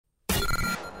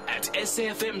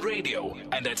SAFM Radio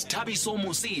and at Thabiso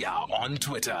Mosia on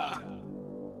Twitter.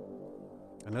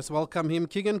 And let's welcome him.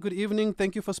 Keegan, good evening.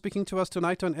 Thank you for speaking to us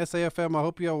tonight on SAFM. I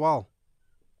hope you are well.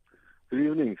 Good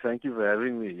evening. Thank you for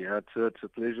having me. Yeah, it's a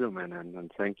pleasure, man,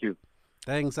 and thank you.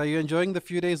 Thanks. Are you enjoying the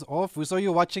few days off? We saw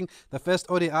you watching the first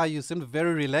ODI. You seemed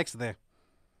very relaxed there.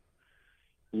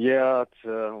 Yeah,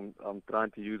 I'm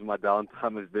trying to use my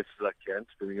downtime as best as I can,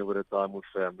 spending a bit of time with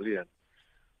family, and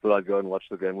so I go and watch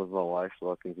the game with my wife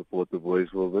so I can support the boys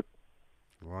a little bit.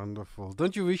 Wonderful.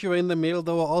 Don't you wish you were in the middle,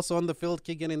 though, also on the field,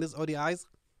 Keegan, in this ODIs?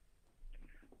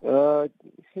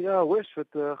 Yeah, I wish, but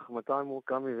my time will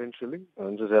come eventually.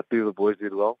 I'm just happy the boys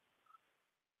did well.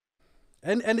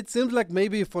 And it seems like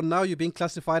maybe for now you're being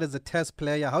classified as a test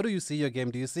player. How do you see your game?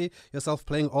 Do you see yourself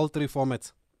playing all three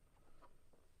formats?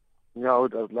 Yeah, I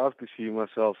would love to see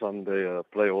myself someday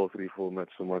play all three formats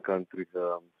for my country.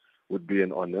 Would be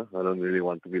an honor. I don't really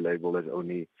want to be labeled as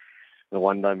only a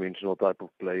one-dimensional type of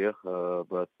player.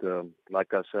 But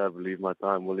like I said, I believe my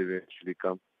time will eventually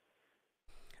come.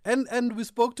 And we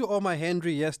spoke to Omar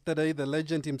Henry yesterday, the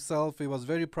legend himself. He was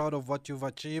very proud of what you've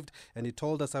achieved, and he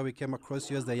told us how he came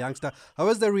across you as the youngster. How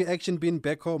has the reaction been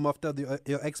back home after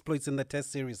your exploits in the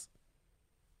Test series?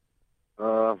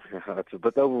 It's a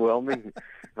bit overwhelming.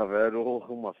 I've had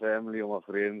all my family, all my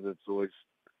friends. It's always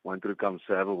wanted to come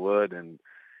say have a word and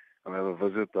have a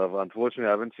visit. Unfortunately,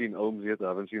 I haven't seen Ohms yet. I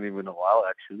haven't seen him in a while,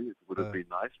 actually. It would have been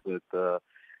nice, but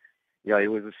yeah, he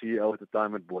was the CEO at the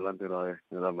time at Boland that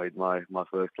I made my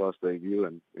first class debut,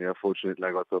 and yeah, fortunately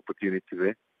I got the opportunity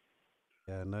there.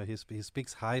 Yeah, no, he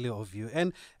speaks highly of you.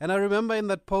 And I remember in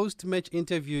that post-match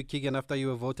interview, Keegan, after you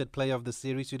were voted player of the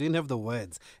series, you didn't have the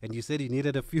words, and you said you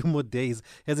needed a few more days.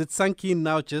 Has it sunk in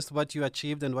now just what you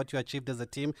achieved and what you achieved as a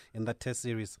team in that Test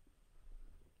series?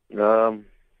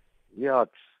 Yeah,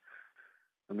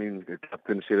 the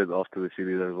captain said it after the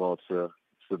series as well. It's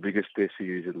the biggest Test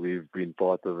series that we've been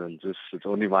part of, and it's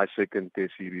only my second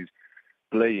Test series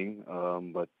playing,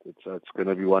 but it's going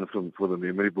to be one for the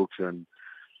memory books, and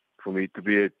for me to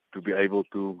be able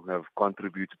to have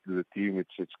contributed to the team,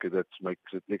 that makes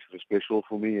it extra special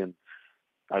for me. And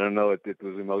I don't know, it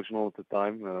was emotional at the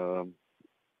time,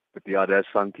 but yeah, it has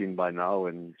sunk in by now,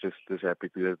 and just happy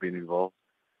to have been involved.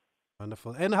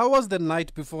 Wonderful. And how was the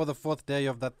night before the fourth day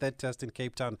of that third test in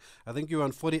Cape Town? I think you were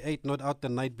on 48 not out the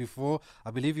night before.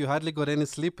 I believe you hardly got any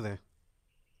sleep there.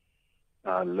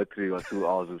 I literally got 2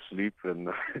 hours of sleep and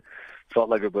felt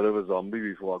like a bit of a zombie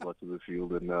before I got to the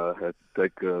field, and had to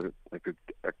take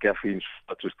a caffeine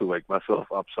shot just to wake myself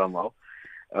up somehow.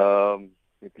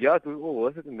 Yeah, it was all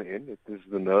worth it in the end. It was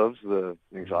the nerves, the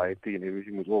anxiety, and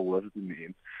everything was all worth it in the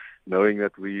end. Knowing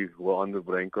that we were on the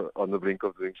brink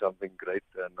of doing something great,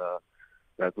 and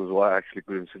that was why I actually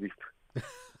couldn't sleep.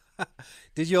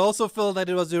 Did you also feel that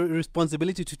it was your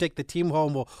responsibility to take the team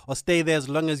home or stay there as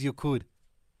long as you could?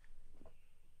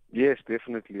 Yes,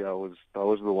 definitely. I was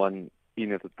the one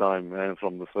in at the time, and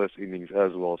from the first innings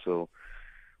as well. So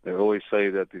they always say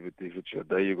that if it's your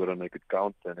day, you got to make it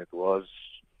count, and it was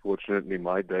fortunately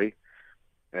my day.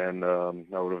 And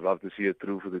I would have loved to see it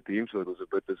through for the team. So it was a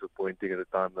bit disappointing at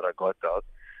the time that I got out.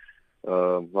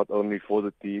 Not only for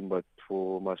the team, but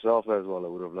for myself as well. I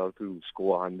would have loved to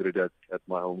score 100 at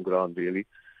my home ground, really.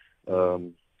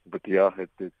 But yeah,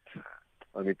 it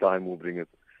only time will bring it.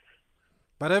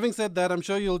 But having said that, I'm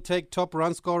sure you'll take top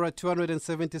run scorer,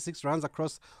 276 runs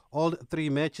across all three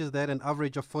matches there, an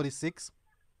average of 46.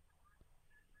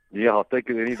 Yeah, I'll take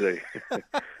it any day.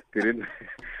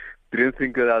 Didn't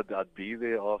think that I'd be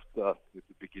there after at the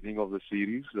beginning of the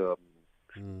series,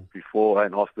 before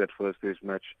and after that first test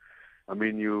match. I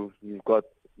mean, you've got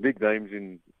big names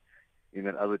in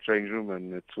that other change room,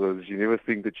 and you never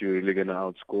think that you're really going to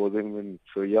outscore them. And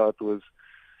so yeah, it was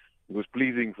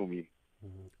pleasing for me.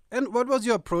 And what was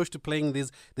your approach to playing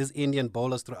these Indian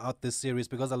bowlers throughout this series?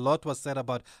 Because a lot was said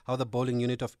about how the bowling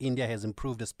unit of India has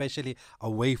improved, especially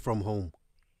away from home.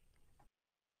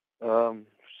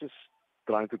 Just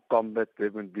trying to combat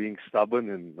them and being stubborn,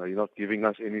 and you're not giving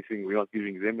us anything, we're not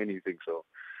giving them anything. So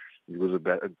it was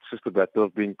it's just a battle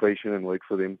of being patient and wait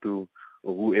for them or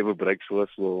whoever breaks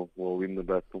first will win the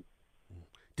battle.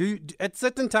 At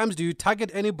certain times, do you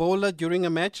target any bowler during a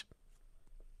match?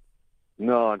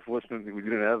 No, unfortunately, we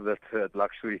didn't have that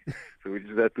luxury. So we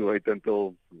just had to wait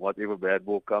until whatever bad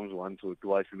ball comes once or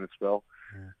twice in a spell.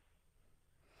 Yeah.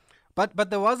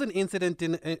 But there was an incident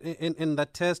in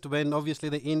that test when obviously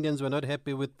the Indians were not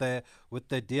happy with the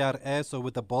DRS or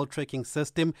with the ball tracking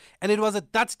system, and it was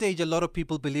at that stage a lot of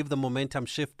people believe the momentum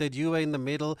shifted. You were in the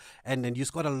middle, and then you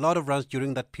scored a lot of runs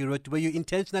during that period. Were you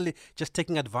intentionally just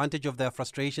taking advantage of their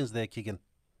frustrations there, Keegan?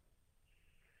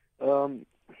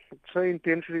 say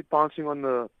intentionally pouncing on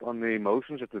the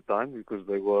emotions at the time, because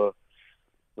the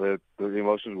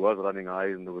emotions was running high,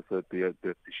 and there was the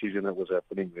decision that was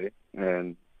happening there.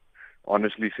 And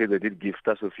honestly said, they did gift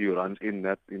us a few runs in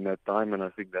that time, and I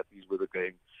think that is where the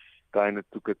game kind of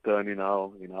took a turn in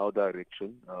our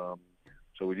direction.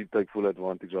 So we did take full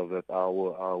advantage of that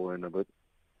hour and a bit.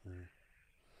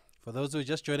 For those who are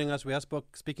just joining us, we are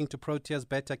speaking to Proteas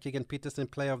batter Keegan Petersen,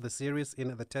 player of the series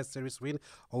in the Test Series win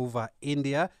over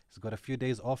India. He's got a few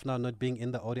days off now, not being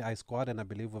in the ODI squad, and I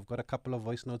believe we've got a couple of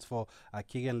voice notes for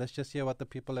Keegan. Let's just hear what the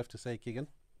people have to say, Keegan.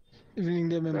 Evening,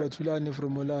 there, member Tulane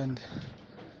from Holland.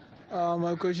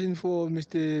 My question for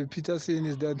Mr. Petersen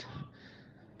is that,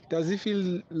 does he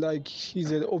feel like he's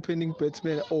an opening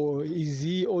batsman, or is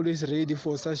he always ready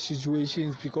for such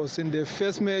situations? Because in the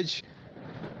first match,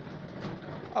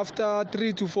 after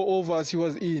 3 to 4 overs, he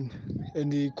was in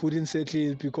and he couldn't settle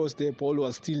it because the ball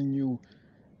was still new.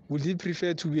 Would he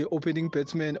prefer to be an opening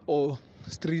batsman or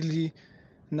strictly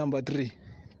number 3?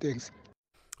 Thanks.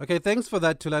 Okay, thanks for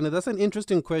that, Tulane. That's an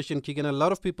interesting question, Keegan. A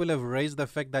lot of people have raised the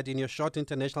fact that in your short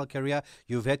international career,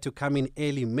 you've had to come in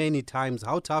early many times.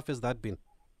 How tough has that been?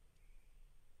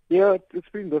 Yeah, it's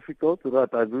been difficult,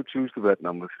 but I do choose to bat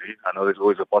number 3. I know there's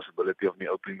always a possibility of me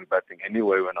opening the batting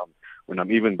anyway when I'm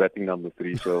even batting number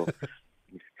 3. So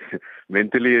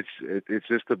mentally, it's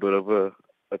just a bit of a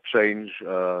change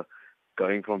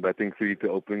going from batting 3 to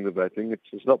opening the batting.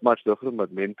 It's not much different,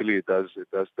 but mentally it does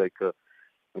take a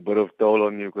bit of toll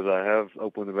on you, because I have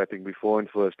opened the batting before in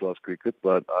first class cricket,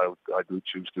 but I do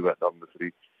choose to bat number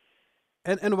 3.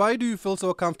 And why do you feel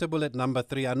so comfortable at number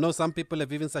 3? I know some people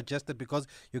have even suggested because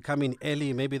you come in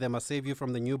early, maybe they must save you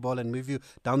from the new ball and move you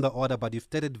down the order, but you've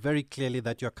stated very clearly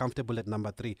that you're comfortable at number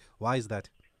 3. Why is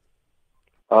that?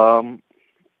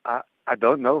 I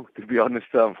don't know, to be honest.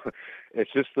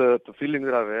 It's just the feeling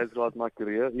that I've had throughout my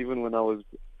career. Even when I was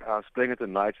playing at the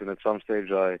Knights, and at some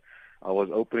stage I was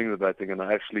opening the batting, and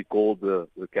I actually called the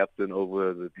captain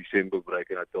over the December break,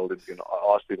 and I told him,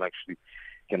 I asked him actually,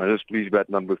 can I just please bat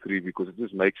number 3, because it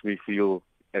just makes me feel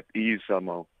at ease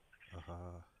somehow.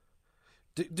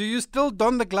 Do you still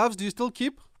don the gloves? Do you still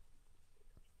keep?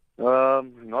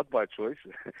 Not by choice.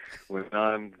 when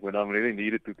I'm really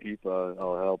needed to keep,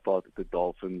 I'll help out at the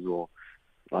Dolphins, or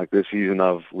like this season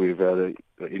we've had an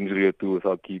injury or two with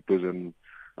our keepers, and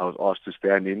I was asked to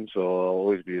stand in, so I'll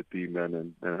always be a team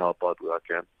man and help out where I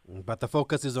can. But the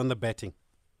focus is on the batting.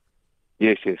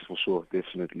 Yes, for sure,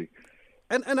 definitely.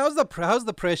 And how's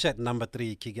the pressure at number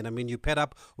 3, Keegan? I mean, you paired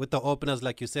up with the openers,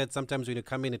 like you said. Sometimes when you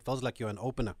come in, it feels like you're an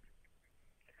opener.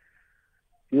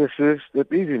 Yes, that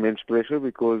is immense pressure,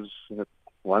 because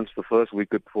once the first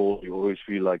wicket falls, you always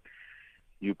feel like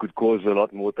you could cause a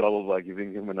lot more trouble by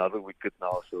giving him another wicket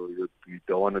now. So you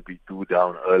don't want to be too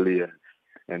down early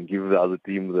and give the other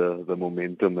team the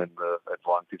momentum and the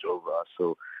advantage over us.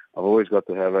 So I've always got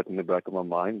to have that in the back of my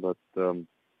mind, but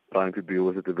trying to deal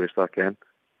with it the best I can.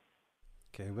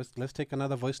 Okay, let's take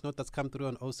another voice note that's come through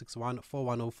on 061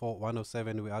 4104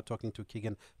 107. We are talking to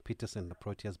Keegan Petersen, the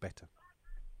Proteas batter.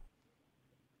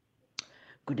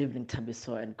 Good evening,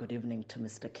 Thabiso, and good evening to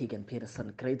Mr. Keegan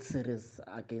Petersen. Great series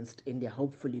against India.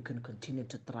 Hopefully you can continue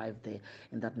to thrive there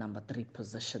in that number 3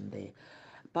 position there.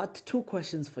 But 2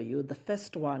 questions for you. The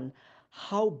first one,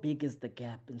 how big is the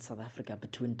gap in South Africa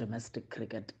between domestic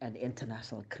cricket and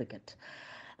international cricket?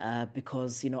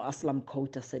 Because, Aslam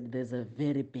Kota said there's a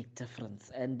very big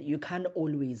difference, and you can't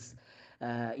always,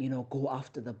 go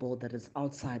after the ball that is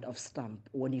outside of stump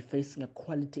when you're facing a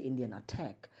quality Indian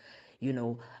attack.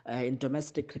 In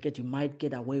domestic cricket, you might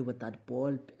get away with that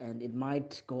ball and it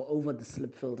might go over the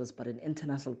slip fielders, but in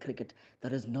international cricket,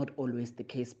 that is not always the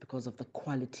case because of the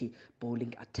quality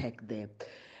bowling attack there.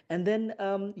 And then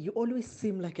you always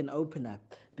seem like an opener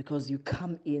because you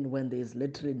come in when there's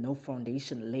literally no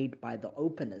foundation laid by the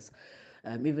openers.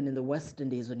 Even in the West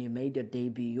Indies, when you made your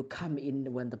debut, you come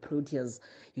in when the Proteas,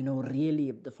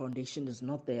 really the foundation is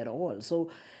not there at all.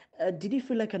 So did you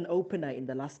feel like an opener in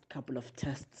the last couple of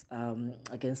tests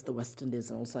against the West Indies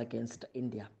and also against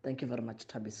India? Thank you very much,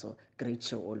 Thabiso. Great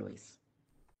show always.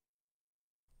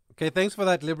 Okay, thanks for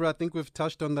that, Libra. I think we've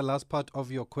touched on the last part of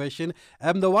your question.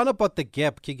 The one about the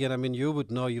gap, Keegan, I mean, you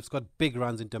would know you've got big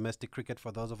runs in domestic cricket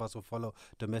for those of us who follow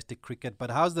domestic cricket.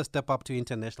 But how's the step up to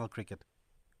international cricket?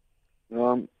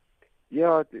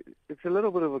 Yeah, it's a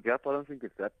little bit of a gap. I don't think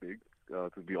it's that big,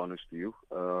 to be honest with you.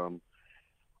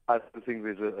 I don't think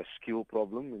there's a skill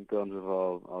problem in terms of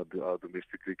our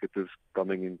domestic cricketers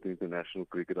coming into international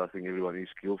cricket. I think everyone is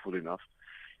skillful enough.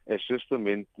 It's just the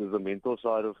mental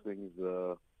side of things.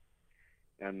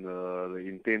 and the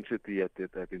intensity at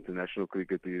international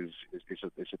cricket is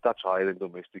a touch higher than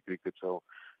domestic cricket. So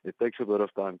it takes a bit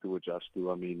of time to adjust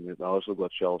to. I mean, I also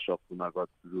got shell shocked when I got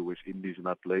to the West Indies and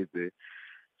I played there.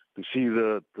 To see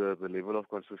the level of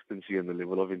consistency and the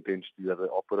level of intensity that they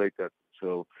operate at.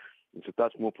 So it's a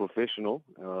touch more professional.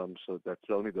 So that's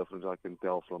the only difference I can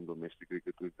tell from domestic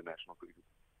cricket to international cricket.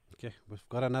 Okay, we've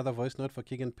got another voice note for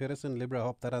Keegan Peterson. Libra, I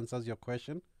hope that answers your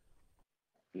question.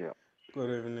 Yeah. Good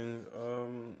evening.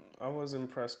 I was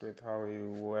impressed with how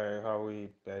he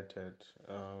batted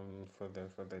for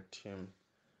the team,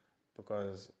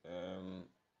 because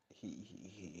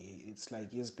it's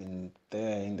like he's been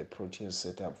there in the Proteas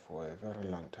setup for a very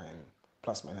long time,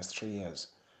 plus minus 3 years.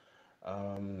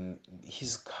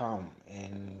 He's calm,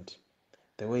 and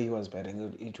the way he was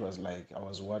batting, it was like I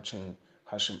was watching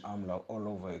Hashim Amla all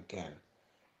over again,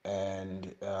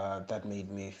 and that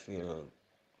made me feel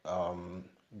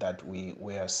that we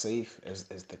were safe as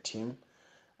the team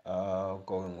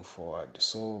going forward.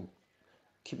 So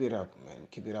keep it up, man.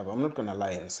 Keep it up. I'm not gonna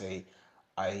lie and say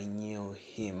I knew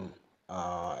him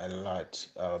a lot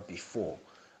before,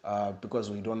 because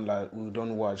we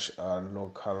don't watch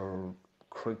local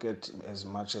cricket as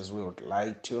much as we would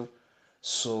like to.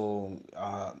 So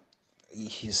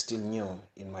he's still new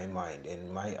in my mind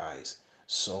and my eyes.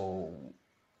 So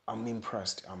I'm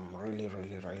impressed. I'm really,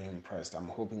 really, really impressed. I'm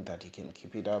hoping that he can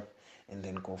keep it up and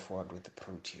then go forward with the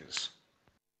Proteas.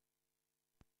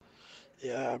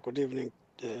 Yeah, good evening.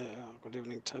 Good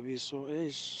evening, Tabi. So,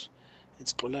 it's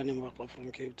Xolani Mbaka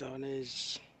from Cape Town.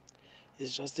 It's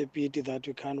just a pity that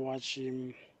we can't watch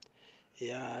him,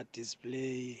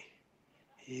 display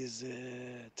his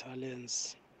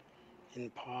talents in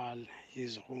Paarl,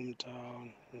 his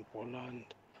hometown in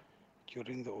Poland,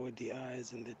 during the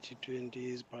ODIs and the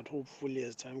T20s. But hopefully,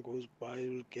 as time goes by,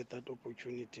 we'll get that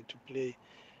opportunity to play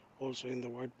also in the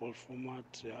white ball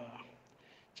format.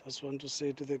 Just want to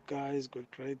say to the guy, he's got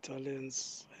great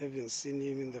talents. Having seen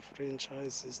him in the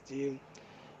franchise system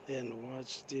and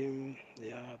watched him,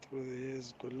 through the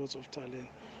years, got lots of talent.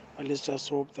 But let's just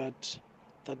hope that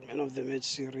that man of the match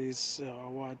series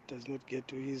award does not get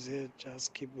to his head.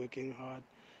 Just keep working hard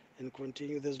and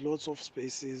continue. There's lots of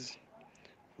spaces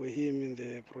for him in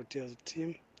the Proteas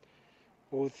team,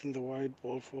 both in the white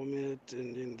ball format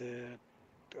and in the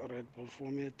red ball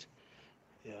format.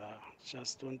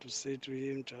 Just want to say to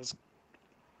him, just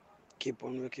keep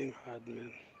on working hard,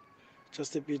 man.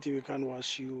 Just a pity we can't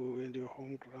watch you in your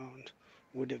home ground.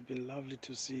 Would have been lovely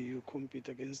to see you compete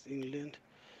against England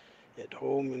at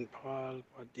home in Paarl,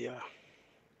 but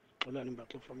Xolani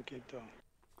Mbaka from Cape Town.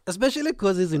 Especially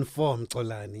because he's in form,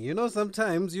 Xolani. You know,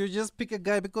 sometimes you just pick a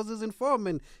guy because he's in form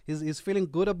and he's feeling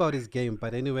good about his game.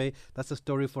 But anyway, that's a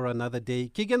story for another day.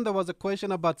 Keegan, there was a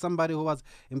question about somebody who was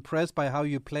impressed by how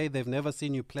you play. They've never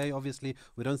seen you play. Obviously,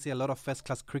 we don't see a lot of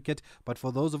first-class cricket. But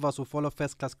for those of us who follow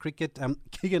first-class cricket,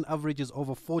 Keegan averages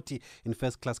over 40 in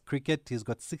first-class cricket. He's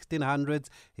got 1600s.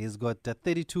 He's got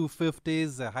 32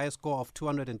 50s, a high score of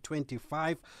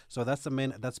 225. So that's a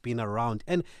man that's been around.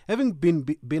 And having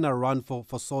been around for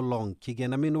so long,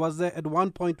 Keegan, I mean, was there at one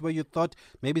point where you thought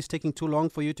maybe it's taking too long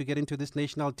for you to get into this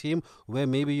national team, where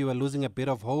maybe you were losing a bit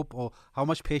of hope, or how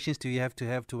much patience do you have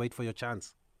to wait for your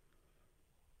chance?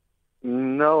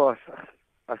 No,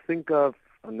 I think I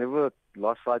never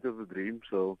lost sight of the dream,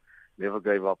 so never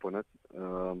gave up on it.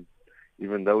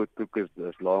 Even though it took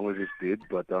as long as it did,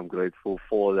 but I'm grateful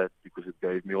for that because it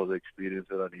gave me all the experience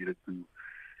that I needed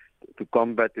to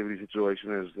combat every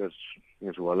situation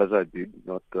as well as I did.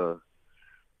 Not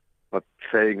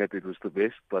saying that it was the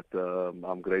best, but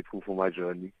I'm grateful for my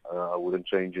journey. I wouldn't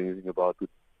change anything about it.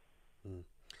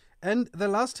 And the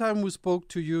last time we spoke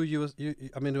to you, it was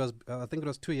I think it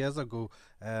was 2 years ago.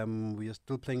 We are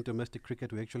still playing domestic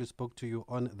cricket. We actually spoke to you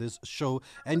on this show,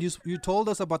 and you told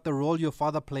us about the role your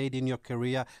father played in your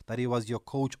career. That he was your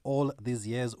coach all these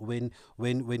years when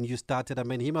you started. I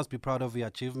mean, he must be proud of your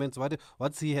achievements.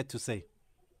 What's he had to say?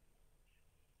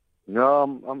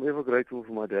 No, I'm ever grateful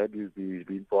for my dad. He's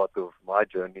been part of my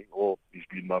journey, or he's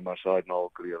been by my side my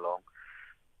whole career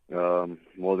long.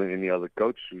 More than any other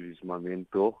coach, he's my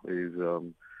mentor.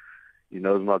 He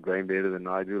knows my game better than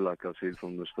I do, like I said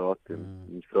from the start. And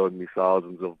he's thrown me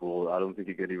thousands of balls. I don't think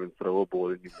he can even throw a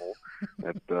ball anymore.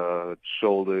 At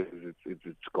shoulder,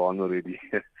 it's gone already.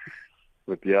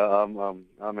 But yeah,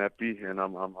 I'm happy, and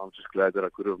I'm just glad that I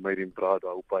could have made him proud. I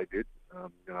hope I did,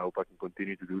 and I hope I can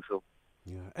continue to do so.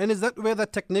 Yeah. And is that where the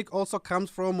technique also comes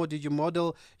from, or did you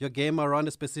model your game around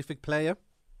a specific player?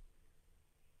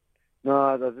 No,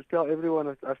 I just tell everyone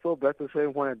I still bat the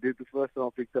same way I did the first time I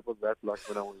picked up a bat, like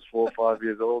when I was 4 or 5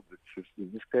 years old. It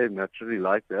just came naturally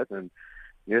like that, and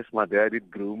yes, my dad did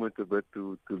groom it a bit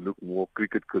to look more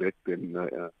cricket correct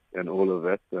and all of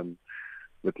that.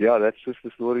 But yeah, that's just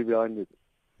the story behind it.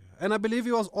 And I believe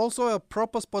he was also a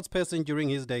proper sports person during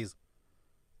his days.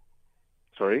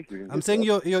 Sorry, I'm saying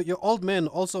your old man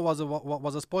also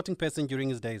was a sporting person during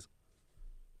his days.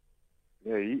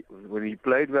 Yeah, when he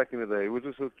played back in the day, he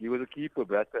was a keeper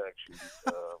batter actually.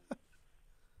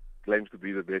 Claims to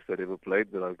be the best I'd ever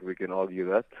played, but we can argue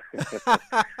that.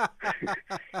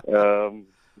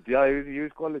 Yeah, he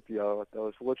was quality. I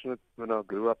was fortunate when I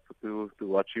grew up to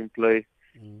watch him play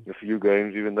a few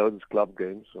games, even though it's club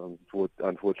games.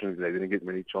 Unfortunately, they didn't get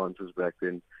many chances back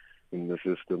then in the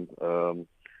system.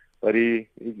 But he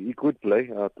could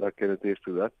play. I can attest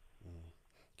to that.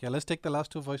 Okay, let's take the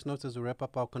last two voice notes as we wrap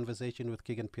up our conversation with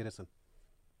Keegan Peterson.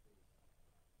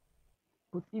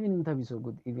 Good evening, Tabiso.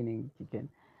 Good evening, Keegan.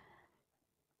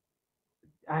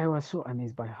 I was so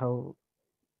amazed by how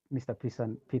Mr.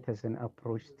 Peterson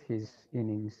approached his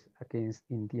innings against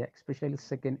India, especially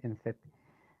second and third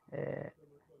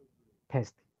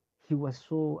test. He was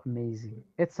so amazing.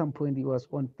 At some point, he was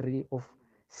on 3 of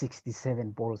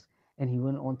 67 balls, and he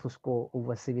went on to score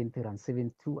over 70 runs,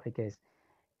 72, I guess.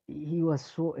 He was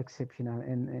so exceptional,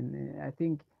 and I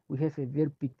think we have a very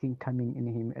big thing coming in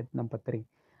him at number 3.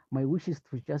 My wish is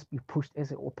to just be pushed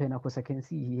as an opener because I can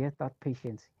see he has that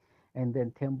patience, and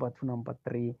then temper to number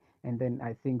 3, and then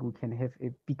I think we can have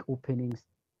a big opening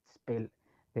spell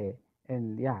there.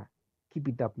 And yeah, keep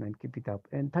it up, man, keep it up.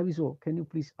 And Taviso, can you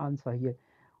please answer here?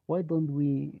 Why don't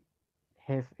we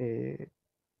have a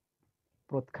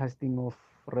broadcasting of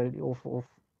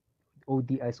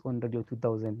ODIs on Radio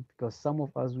 2000? Because some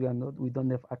of us we don't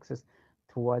have access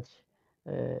to watch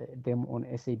them on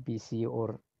SABC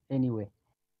or anywhere.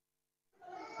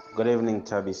 Good evening,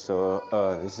 Tabby. So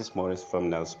this is Maurice from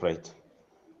Nelspruit.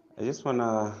 I just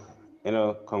wanna,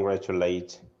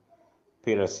 congratulate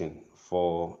Peterson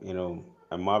for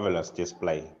a marvelous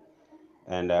display,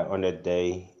 and on that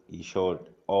day he showed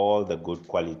all the good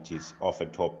qualities of a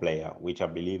top player, which I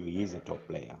believe he is a top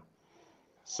player.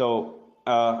 So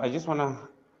I just wanna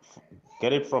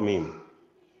get it from him.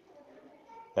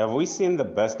 Have we seen the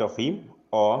best of him,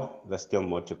 or there's still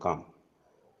more to come?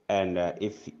 And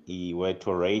if he were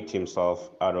to rate himself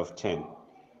out of 10,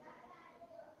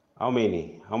 how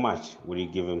much would he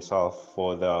give himself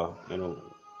for the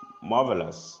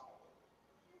marvelous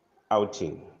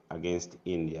outing against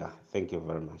India? Thank you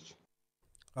very much.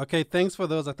 Okay, thanks for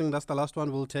those. I think that's the last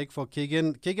one we'll take for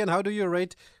Keegan. Keegan, how do you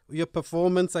rate your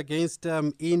performance against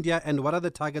India, and what are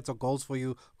the targets or goals for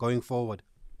you going forward?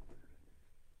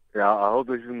 Yeah, I hope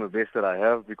this is the best that I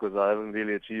have because I haven't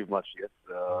really achieved much yet.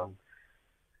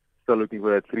 Still looking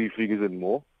for that 3 figures and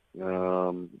more. I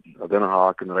don't know how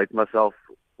I can rate myself.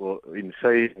 Well, in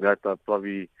saying that, I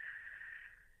probably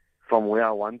from where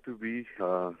I want to be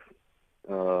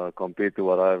compared to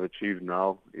what I've achieved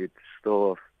now, it's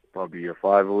still probably a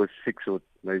 5 or a 6 or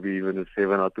maybe even a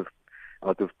 7 out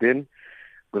of 10.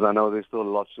 Because I know there's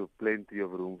still plenty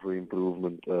of room for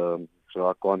improvement. So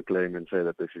I can't claim and say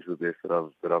that this is the best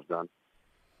that I've done.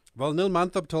 Well, Neil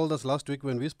Manthop told us last week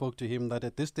when we spoke to him that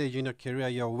at this stage in your career,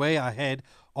 you're way ahead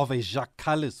of a Jacques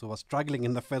Kallis who was struggling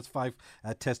in the first 5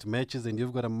 test matches, and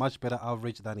you've got a much better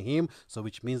average than him, so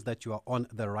which means that you are on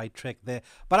the right track there.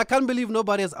 But I can't believe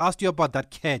nobody has asked you about that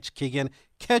catch, Keegan.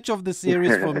 Catch of the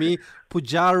series for me,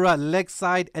 Pujara, leg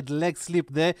side at leg slip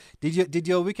there. Did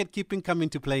your wicket keeping come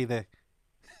into play there?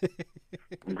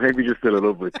 Maybe just a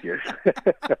little bit, yes.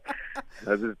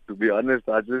 To be honest,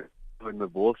 when the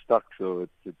ball stuck, so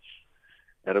it's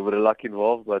had a bit of luck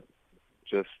involved, but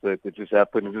it just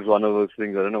happened. It's just one of those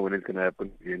things. I don't know when it's going to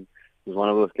happen again. It's one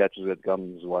of those catches that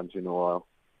comes once in a while.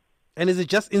 And is it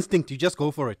just instinct? You just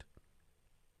go for it?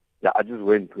 Yeah, I just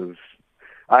went because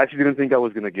I actually didn't think I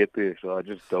was going to get there, so I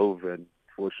just dove, and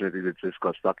fortunately it just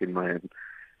got stuck in my hand.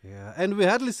 Yeah, and we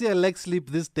hardly see a leg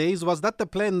slip these days. Was that the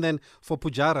plan then for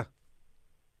Pujara?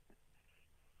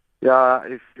 Yeah,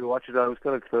 if you watch it, I was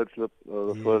kind of third slip,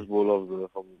 the first ball of the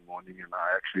morning, and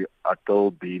I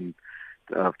told Dean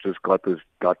I've just got this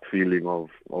gut feeling of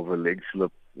a leg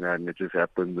slip, and it just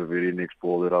happened the very next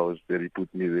ball that he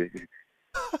put me there.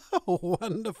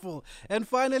 Wonderful. And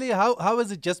finally, how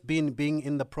has it just been being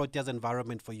in the Proteas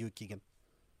environment for you, Keegan?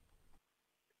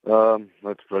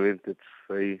 That's brilliant. It's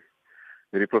a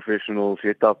very professional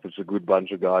setup. It's a good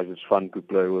bunch of guys. It's fun to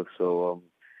play with, so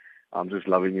I'm just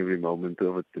loving every moment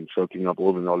of it and soaking up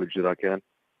all the knowledge that I can.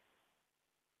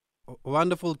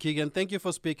 Wonderful, Keegan. Thank you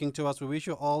for speaking to us. We wish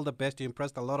you all the best. You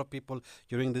impressed a lot of people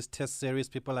during this test series.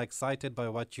 People are excited by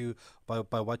what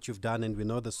you've done, and we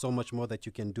know there's so much more that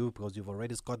you can do because you've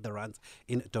already scored the runs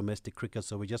in domestic cricket.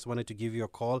 So we just wanted to give you a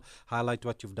call, highlight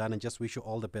what you've done, and just wish you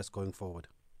all the best going forward.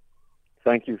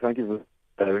 Thank you for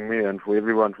having me, and for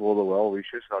everyone for all the well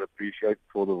wishes. I'd appreciate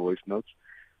for the voice notes.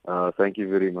 Thank you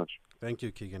very much. Thank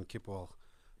you, Keegan. Keep well.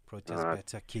 Proteas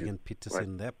batter Keegan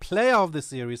Petersen there, player of the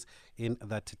series in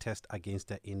that test against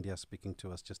India, speaking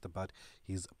to us just about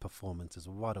his performances.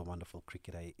 What a wonderful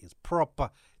cricketer he is. Proper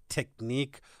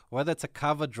technique, whether it's a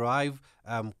cover drive,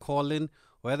 calling,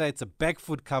 whether it's a back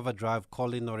foot cover drive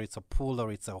calling, or it's a pull,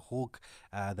 or it's a hook.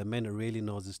 The man really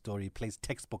knows his story. He plays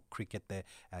textbook cricket there.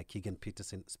 Keegan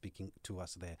Petersen speaking to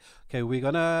us there. Okay, we're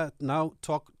going to now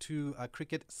talk to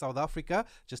Cricket South Africa.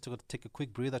 Just to take a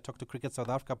quick breather, talk to Cricket South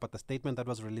Africa, but the statement that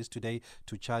was released today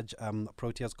to charge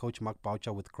Proteas coach Mark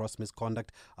Boucher with gross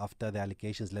misconduct after the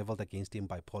allegations leveled against him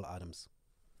by Paul Adams.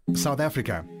 South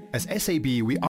Africa. As SAB, we